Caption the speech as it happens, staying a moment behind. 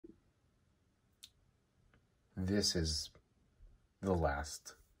this is the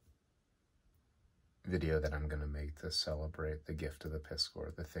last video that I'm going to make to celebrate the gift of the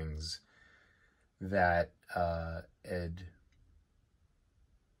Piskor, the things that Ed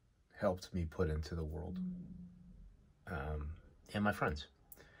helped me put into the world, and my friends.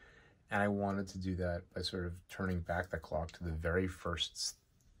 And I wanted to do that by sort of turning back the clock to the very first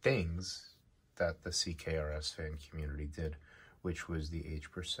things that the CKRS fan community did, which was the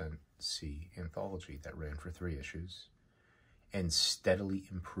H%C anthology that ran for 3 issues and steadily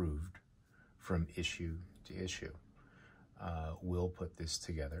improved from issue to issue. Will put this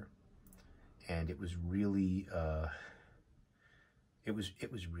together, and it was really it was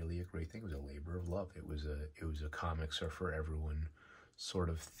really a great thing. It was a labor of love. It was a comics are for everyone sort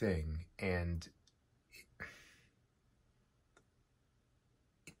of thing, and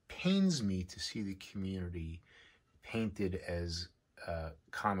it pains me to see the community painted as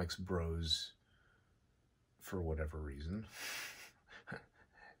comics bros for whatever reason.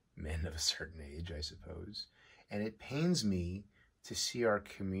 Men of a certain age, I suppose. And it pains me to see our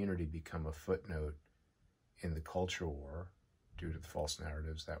community become a footnote in the culture war due to the false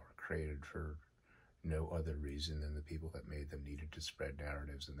narratives that were created for no other reason than the people that made them needed to spread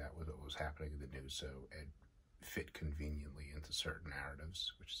narratives, and that was what was happening in the news. So it fit conveniently into certain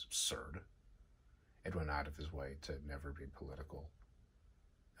narratives, which is absurd. Ed went out of his way to never be political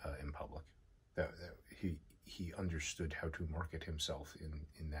in public. He understood how to market himself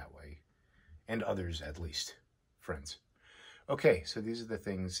in that way, and others, at least, friends. Okay, so these are the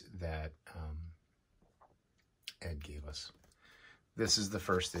things that Ed gave us. This is the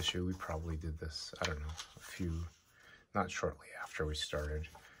first issue. We probably did this, I don't know, not shortly after we started.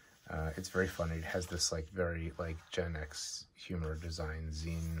 It's very funny. It has this very Gen X humor design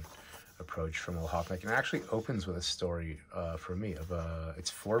zine approach from Will Hoffman, and it actually opens with a story for me of it's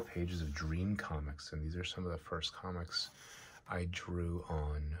 4 pages of Dream comics, and these are some of the first comics I drew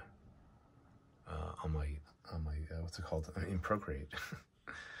on my what's it called, in Procreate.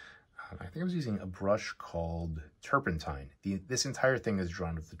 I think I was using a brush called Turpentine. This entire thing is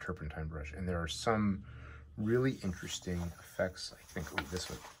drawn with the Turpentine brush, and there are some really interesting effects. I think, oh, this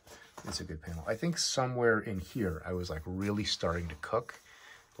one is a good panel. I think somewhere in here I was really starting to cook.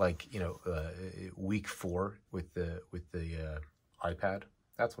 Week 4 with the iPad.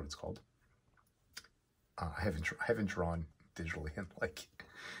 That's what it's called. I haven't drawn digitally in like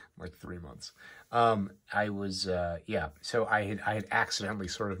 3 months. I was yeah. So I had accidentally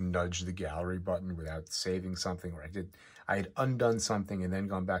sort of nudged the gallery button without saving something, or I had undone something and then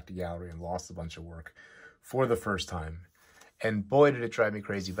gone back to gallery and lost a bunch of work for the first time. And boy, did it drive me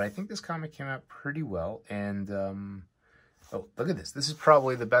crazy. But I think this comic came out pretty well, and oh, look at this. This is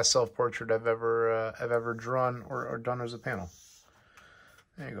probably the best self-portrait I've ever drawn or done as a panel.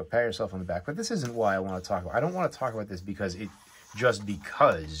 There you go. Pat yourself on the back. But this isn't why I want to talk about. I don't want to talk about this because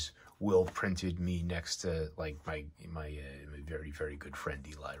because Will printed me next to my very, very good friend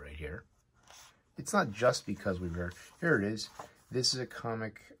Eli right here. It's not just because we were here. It is. This is a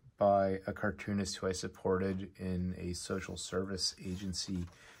comic by a cartoonist who I supported in a social service agency,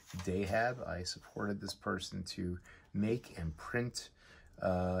 Dayhab. I supported this person to make and print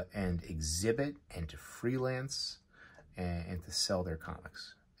and exhibit and to freelance and to sell their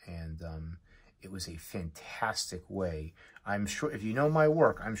comics. And it was a fantastic way. I'm sure if you know my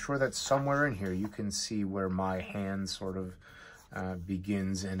work, I'm sure that somewhere in here you can see where my hand sort of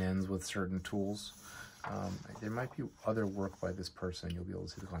begins and ends with certain tools. There might be other work by this person, you'll be able to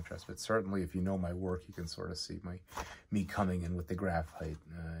see the contrast, but certainly if you know my work, you can sort of see me coming in with the graphite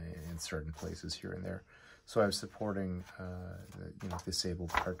in certain places here and there. So I was supporting disabled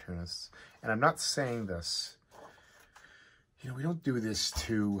cartoonists, and I'm not saying this, we don't do this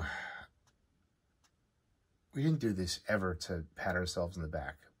we didn't do this ever to pat ourselves in the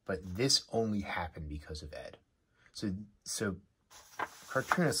back, but this only happened because of Ed. So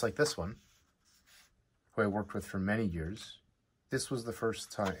cartoonists like this one, who I worked with for many years, this was the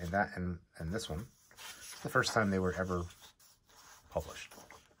first time, and this one, the first time they were ever published.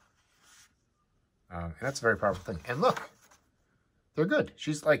 And that's a very powerful thing. And look, they're good.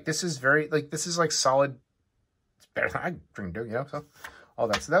 She's this is solid. It's better than I dreamed of, so all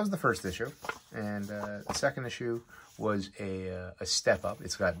that. So that was the first issue. And the second issue was a step up.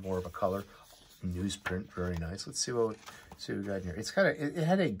 It's got more of a color. Newsprint, very nice. Let's see what we got in here. It's it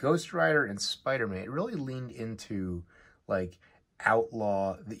had a Ghost Rider and Spider-Man. It really leaned into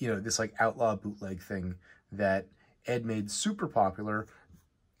outlaw, this outlaw bootleg thing that Ed made super popular.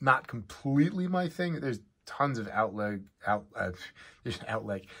 Not completely my thing. There's tons of there's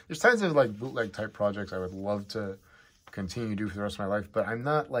tons of bootleg type projects I would love to continue to do for the rest of my life, but I'm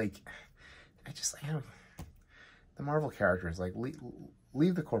not the Marvel characters, like,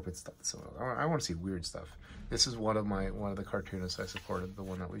 leave the corporate stuff. So I want to see weird stuff. This is one of the cartoonists I supported, the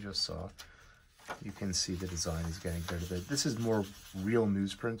one that we just saw. You can see the design is getting better. This is more real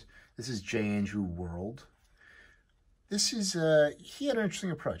newsprint. This is J. Andrew World. This is he had an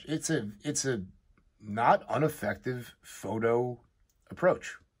interesting approach. It's a not ineffective photo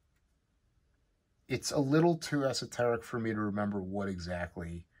approach. It's a little too esoteric for me to remember what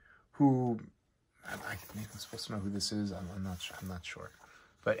exactly who. I'm supposed to know who this is. I'm not sure.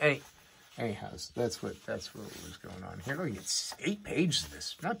 But anyhow, that's what was going on here. Look, it's 8 pages of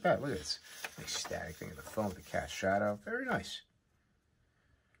this. Not bad. Look at this nice static thing of the phone with the cast shadow. Very nice.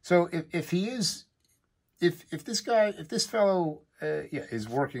 So if this fellow is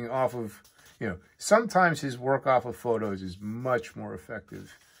working off of, sometimes his work off of photos is much more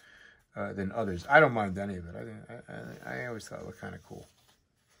effective than others. I don't mind any of it. I always thought it looked kind of cool.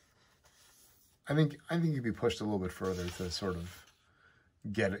 I think you'd be pushed a little bit further to sort of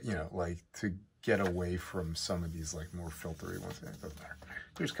get it, to get away from some of these like more filtery ones. It doesn't matter.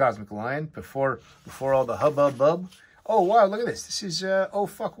 Here's Cosmic Lion before all the hubbub. Oh wow, look at this. This is oh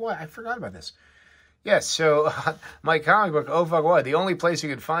fuck what? I forgot about this. Yes, so my comic book, oh fuck what? The only place you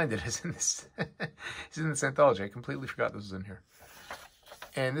can find it is in this anthology. I completely forgot this was in here.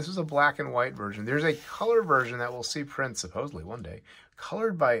 And this was a black and white version. There's a color version that we'll see print supposedly one day,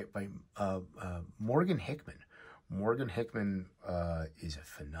 colored by Morgan Hickman. Morgan Hickman is a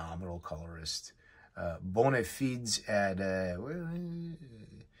phenomenal colorist. Bona fides at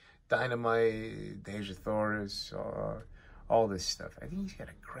Dynamite, Deja Thoris, all this stuff. I think he's got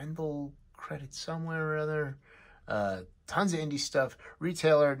a Grendel credit somewhere or other. Tons of indie stuff.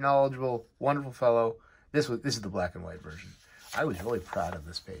 Retailer, knowledgeable, wonderful fellow. This is the black and white version. I was really proud of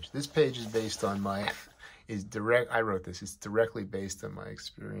this page. This page is based on I wrote this. It's directly based on my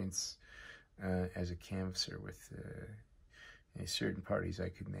experience as a canvasser with certain parties I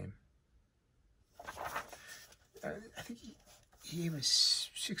could name. I think he was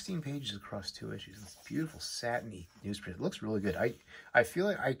 16 pages across 2 issues. It's beautiful, satiny newsprint. It looks really good. I feel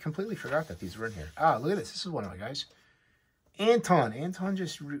like I completely forgot that these were in here. Ah, look at this. This is one of my guys. Anton. Anton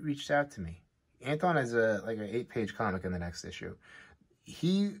just reached out to me. Anton has an 8-page comic in the next issue.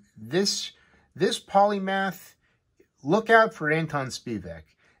 This polymath, look out for Anton Spivak.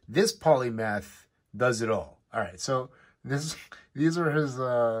 This polymath does it all. All right, so these are his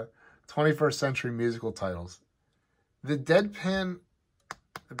 21st century musical titles. The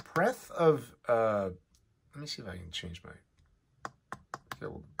breath of, let me see if I can change get a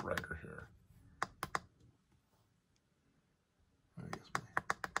little brighter here.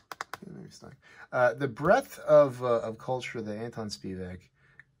 The breadth of culture that Anton Spivak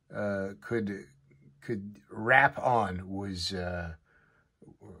could rap on was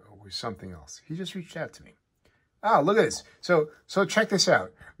something else. He just reached out to me. Ah, look at this. So check this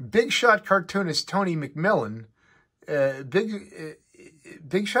out. Big shot cartoonist Tony McMillan,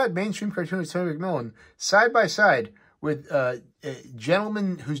 big shot mainstream cartoonist Tony McMillan, side by side with a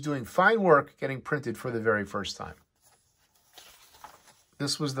gentleman who's doing fine work getting printed for the very first time.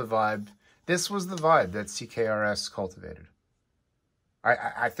 This was the vibe. This was the vibe that CKRS cultivated.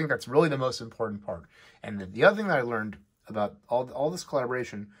 I think that's really the most important part. And the other thing that I learned about all this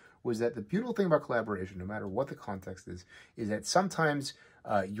collaboration was that the beautiful thing about collaboration, no matter what the context is that sometimes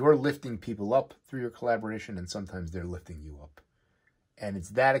you're lifting people up through your collaboration and sometimes they're lifting you up. And it's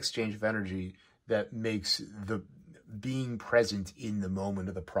that exchange of energy that makes the being present in the moment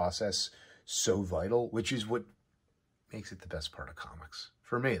of the process so vital, which is what makes it the best part of comics,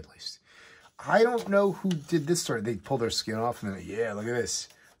 for me at least. I don't know who did this story. They pull their skin off and they're like, yeah, look at this.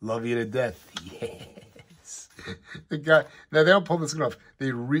 Love you to death. Yes. The guy, now they don't pull the skin off.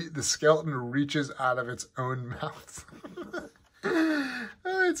 The skeleton reaches out of its own mouth. Oh,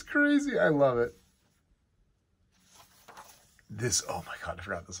 it's crazy. I love it. Oh my God, I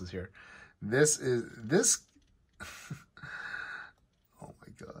forgot this was here. Oh my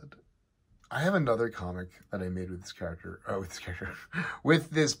God. I have another comic that I made with this character,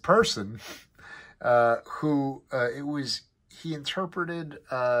 with this person, who he interpreted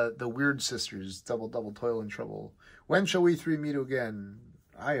the Weird Sisters, Double Toil and Trouble. When shall we three meet again?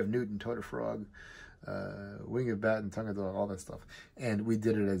 Eye of Newton, Toad Frog, Wing of Bat and Tongue of Dog, all that stuff. And we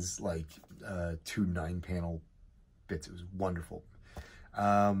did it as like 2 9-panel bits. It was wonderful.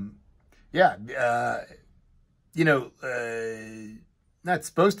 Not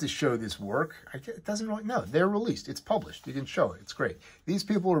supposed to show this work. It doesn't really, no, they're released. It's published. You can show it. It's great. These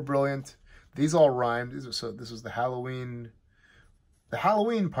people are brilliant. These all rhymed. So this was the Halloween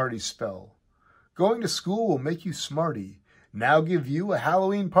party spell. Going to school will make you smarty. Now give you a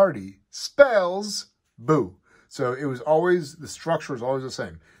Halloween party. Spells, boo. So it was always, the structure is always the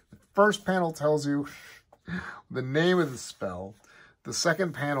same. The first panel tells you the name of the spell. The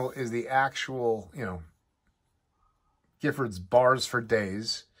second panel is the actual, you know, Gifford's bars for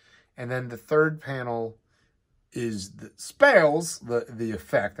days. And then the third panel is the spells, the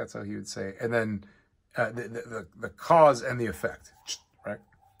effect, that's how he would say. And then the cause and the effect, right?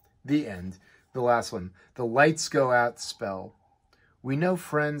 The end. The last one. The lights go out spell. We know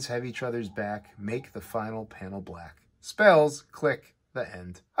friends have each other's back. Make the final panel black. Spells, click, the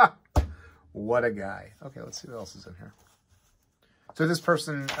end. Ha! What a guy. Okay, let's see what else is in here. So this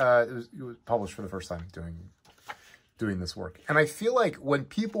person, it was published for the first time doing this work. And I feel like when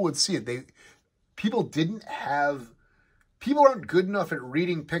people would see it, people aren't good enough at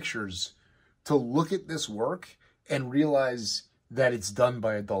reading pictures to look at this work and realize that it's done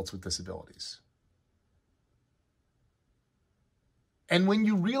by adults with disabilities. And when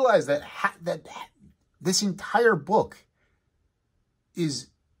you realize that this entire book is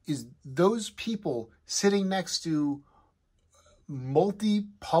those people sitting next to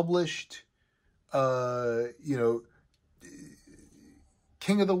multi-published, you know,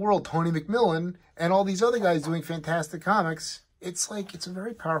 King of the World, Tony McMillan, and all these other guys doing fantastic comics, it's like, it's a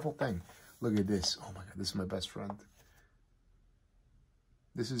very powerful thing. Look at this. Oh my God, this is my best friend.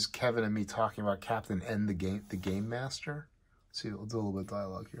 This is Kevin and me talking about Captain N, the game master. Let's see, we'll do a little bit of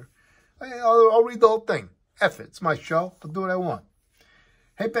dialogue here. I'll read the whole thing. F it, it's my show. I'll do what I want.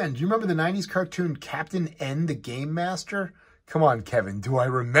 Hey, Ben, do you remember the 90s cartoon Captain N, the Game Master? Come on, Kevin, do I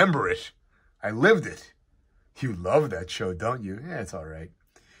remember it? I lived it. You love that show, don't you? Yeah, it's all right.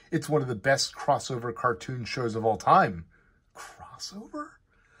 It's one of the best crossover cartoon shows of all time. Crossover?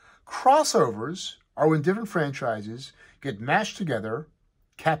 Crossovers are when different franchises get mashed together.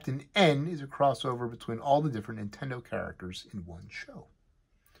 Captain N is a crossover between all the different Nintendo characters in one show.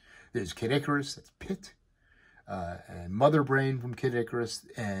 There's Kid Icarus, that's Pit, and Mother Brain from Kid Icarus,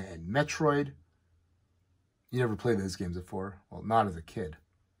 and Metroid. You never played those games before. Well, not as a kid.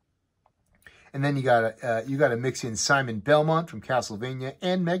 And then you gotta mix in Simon Belmont from Castlevania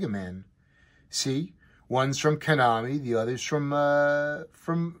and Mega Man. See, one's from Konami, the other's from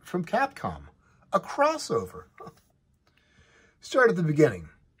Capcom. A crossover. Start at the beginning.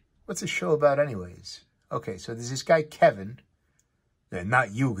 What's the show about, anyways? Okay, so there's this guy Kevin. Yeah,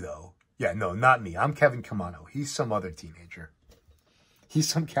 not you though. Yeah, no, not me. I'm Kevin Kamano. He's some other teenager. He's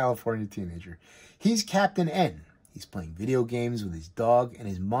some California teenager. He's Captain N. He's playing video games with his dog, and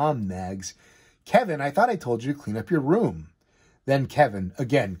his mom nags, Kevin, I thought I told you to clean up your room. Then Kevin,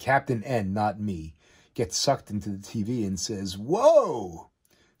 again, Captain N, not me, gets sucked into the TV and says, whoa,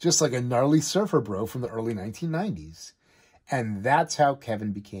 just like a gnarly surfer bro from the early 1990s. And that's how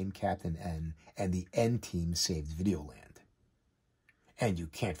Kevin became Captain N, and the N team saved Videoland. And you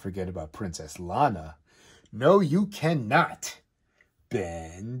can't forget about Princess Lana. No, you cannot.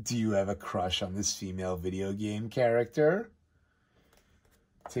 Ben, do you have a crush on this female video game character?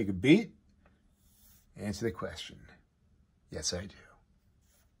 Take a beat. Answer the question. Yes, I do.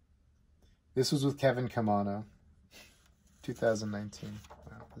 This was with Kevin Kamano, 2019.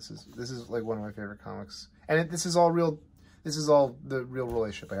 Wow, this is like one of my favorite comics, and this is all real. This is all the real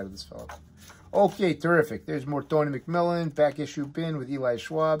relationship I had with this fellow. Okay, terrific. There's more Tony McMillan, back issue bin with Eli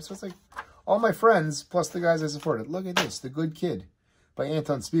Schwab. So it's like all my friends plus the guys I supported. Look at this, The Good Kid by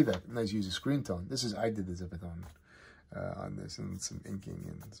Anton Spivak. Nice use of screen tone. I did the Zipathon on this, and some inking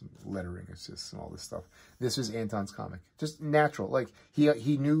and some lettering assists and all this stuff. This was Anton's comic. Just natural. Like,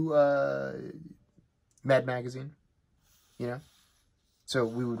 he knew Mad Magazine, you know? So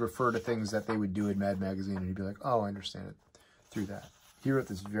we would refer to things that they would do in Mad Magazine, and he'd be like, oh, I understand it through that. He wrote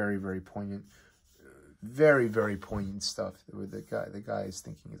this very, very poignant, very, very poignant stuff with the guy is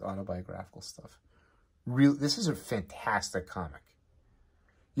thinking his autobiographical stuff. This is a fantastic comic.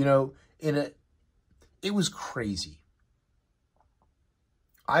 You know, it was crazy.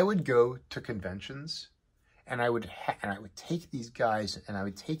 I would go to conventions, and I would take these guys, and I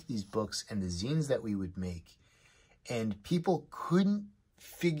would take these books and the zines that we would make, and people couldn't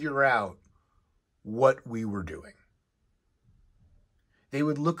figure out what we were doing. They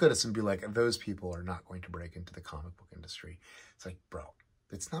would look at us and be like, those people are not going to break into the comic book industry. It's like, bro,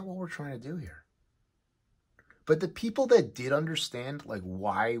 that's not what we're trying to do here. But the people that did understand like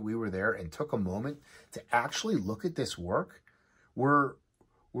why we were there and took a moment to actually look at this work were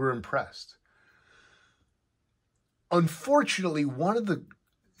impressed. Unfortunately, one of the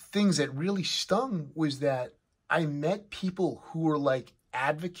things that really stung was that I met people who were like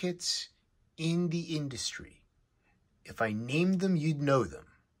advocates in the industry. If I named them, you'd know them.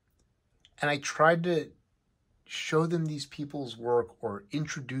 And I tried to show them these people's work or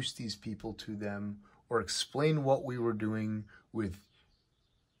introduce these people to them or explain what we were doing with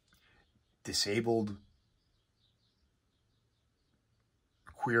disabled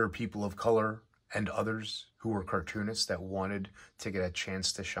queer people of color and others who were cartoonists that wanted to get a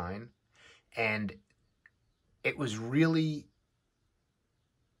chance to shine. And it was really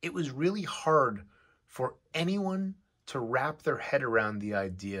hard for anyone to wrap their head around the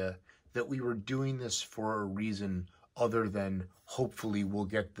idea that we were doing this for a reason other than hopefully we'll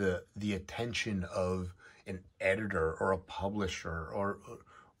get the attention of an editor or a publisher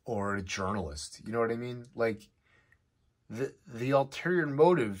or a journalist. You know what I mean? Like, the ulterior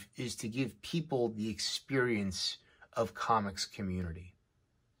motive is to give people the experience of comics community.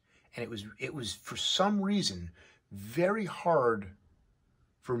 And it was for some reason very hard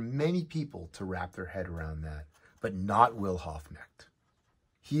for many people to wrap their head around that, but not Will Hoffnecht.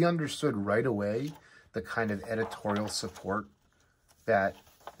 He understood right away the kind of editorial support that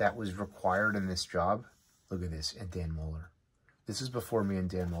was required in this job. Look at this, and Dan Mohler. This is before me and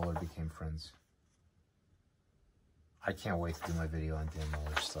Dan Mohler became friends. I can't wait to do my video on Dan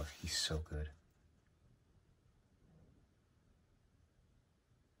Mohler's stuff. He's so good.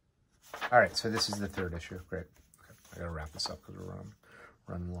 All right, so this is the third issue. Great. Okay, I gotta wrap this up because we're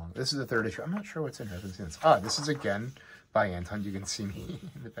running long. This is the third issue. I'm not sure what's in here. I haven't seen this. Ah, this is again by Anton. You can see me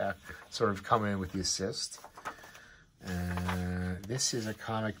in the back, sort of coming in with the assist. This is a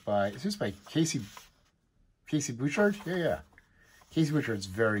comic by. Is this by Casey Bouchard? Yeah. Casey Bouchard's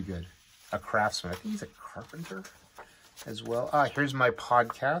very good. A craftsman. I think he's a carpenter as well. Ah, here's my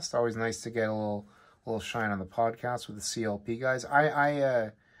podcast. Always nice to get a little shine on the podcast with the CLP guys.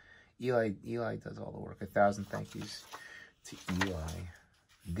 Eli does all the work. 1,000 thank yous to Eli.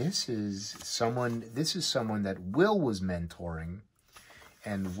 This is someone that Will was mentoring,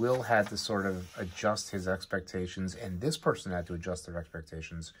 and Will had to sort of adjust his expectations, and this person had to adjust their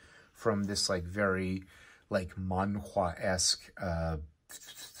expectations from this like very like manhwa-esque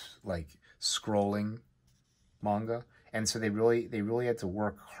like scrolling manga. And so they really had to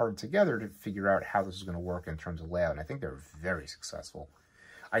work hard together to figure out how this was going to work in terms of layout. And I think they were very successful.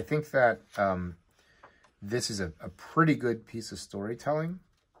 I think that this is a pretty good piece of storytelling,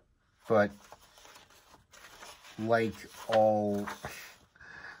 but like all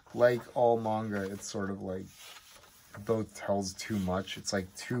manga, it's sort of like both tells too much. It's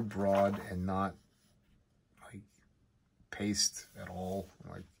like too broad and not like paced at all.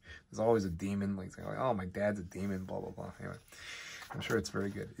 Like there's always a demon, like saying, "Oh, my dad's a demon," blah blah blah. Anyway, I'm sure it's very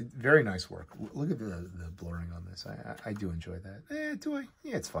good. Very nice work. Look at the blurring on this. I do enjoy that. Do I?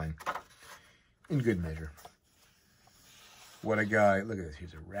 Yeah, it's fine. In good measure. What a guy. Look at this.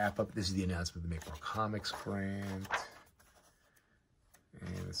 Here's a wrap-up. This is the announcement of the Make More Comics grant.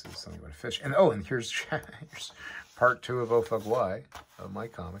 And this is something about a fish. And oh, and here's part 2 of Oh Fuck Why, of my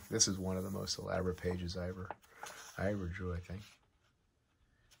comic. This is one of the most elaborate pages I ever drew, I think.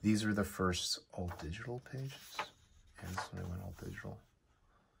 These are the first all-digital pages. And this is when I went all digital.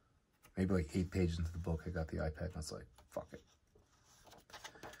 Maybe like 8 pages into the book, I got the iPad, and I was like, fuck it.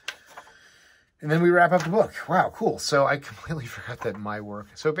 And then we wrap up the book. Wow, cool. So I completely forgot that my work.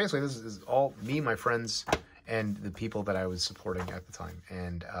 So basically, this is all me, my friends, and the people that I was supporting at the time.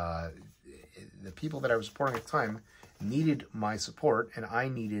 And the people that I was supporting at the time needed my support, and I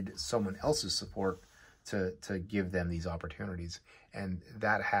needed someone else's support to give them these opportunities. And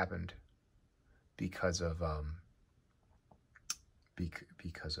that happened because of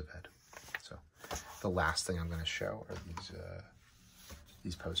Ed. So the last thing I'm going to show are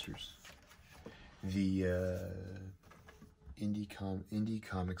these posters. The Indie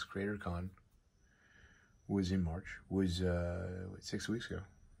Comics Creator Con was in March. Was 6 weeks ago,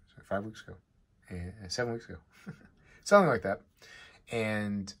 5 weeks ago, and 7 weeks ago, something like that.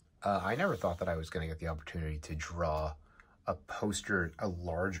 And I never thought that I was going to get the opportunity to draw a poster, a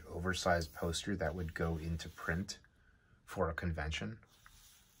large, oversized poster that would go into print for a convention.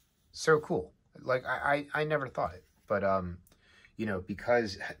 So cool. Like I never thought it, but you know,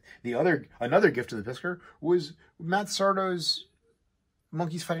 because another gift of the Piskor was Matt Sardo's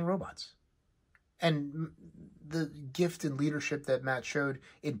Monkeys Fighting Robots, and the gift and leadership that Matt showed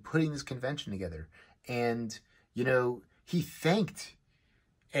in putting this convention together. And you know, he thanked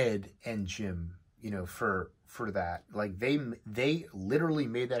Ed and Jim, you know, for that. Like they literally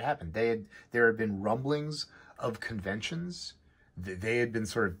made that happen. There had been rumblings of conventions. They had been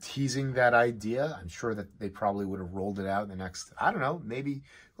sort of teasing that idea. I'm sure that they probably would have rolled it out in the next, I don't know, maybe,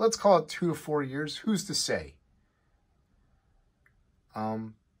 let's call it 2 to 4 years. Who's to say?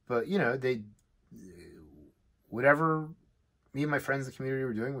 But, you know, whatever me and my friends in the community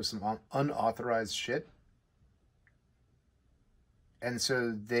were doing was some unauthorized shit. And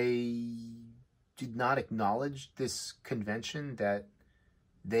so they did not acknowledge this convention that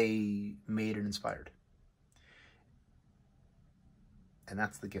they made and inspired. And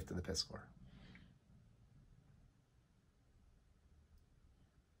that's the gift of the Piskor.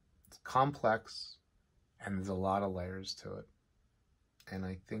 It's complex, and there's a lot of layers to it. And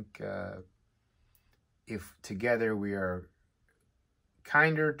I think if together we are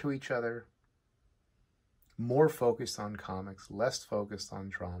kinder to each other, more focused on comics, less focused on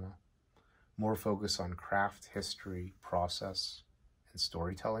drama, more focused on craft, history, process, and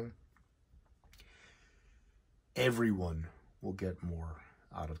storytelling, everyone will get more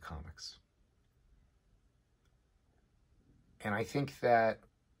out of comics. And I think that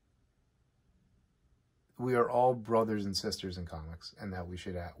we are all brothers and sisters in comics, and that we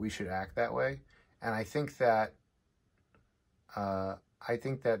should act that way. And I think that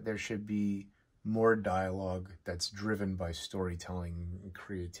there should be more dialogue that's driven by storytelling and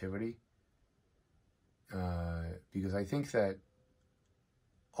creativity, because I think that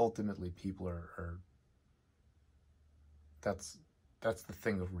ultimately people are that's the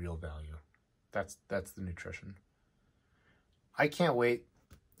thing of real value. That's the nutrition. I can't wait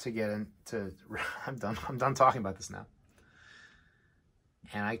to get into. I'm done talking about this now,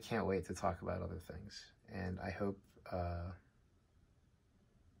 and I can't wait to talk about other things. And I hope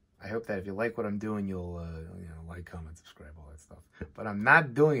that if you like what I'm doing, you'll like, comment, subscribe, all that stuff. But I'm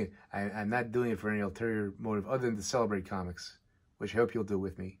not doing it. I'm not doing it for any ulterior motive other than to celebrate comics, which I hope you'll do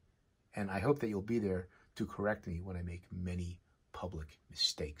with me. And I hope that you'll be there to correct me when I make many public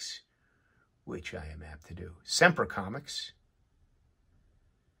mistakes, which I am apt to do. Semper Comics.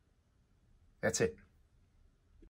 That's it.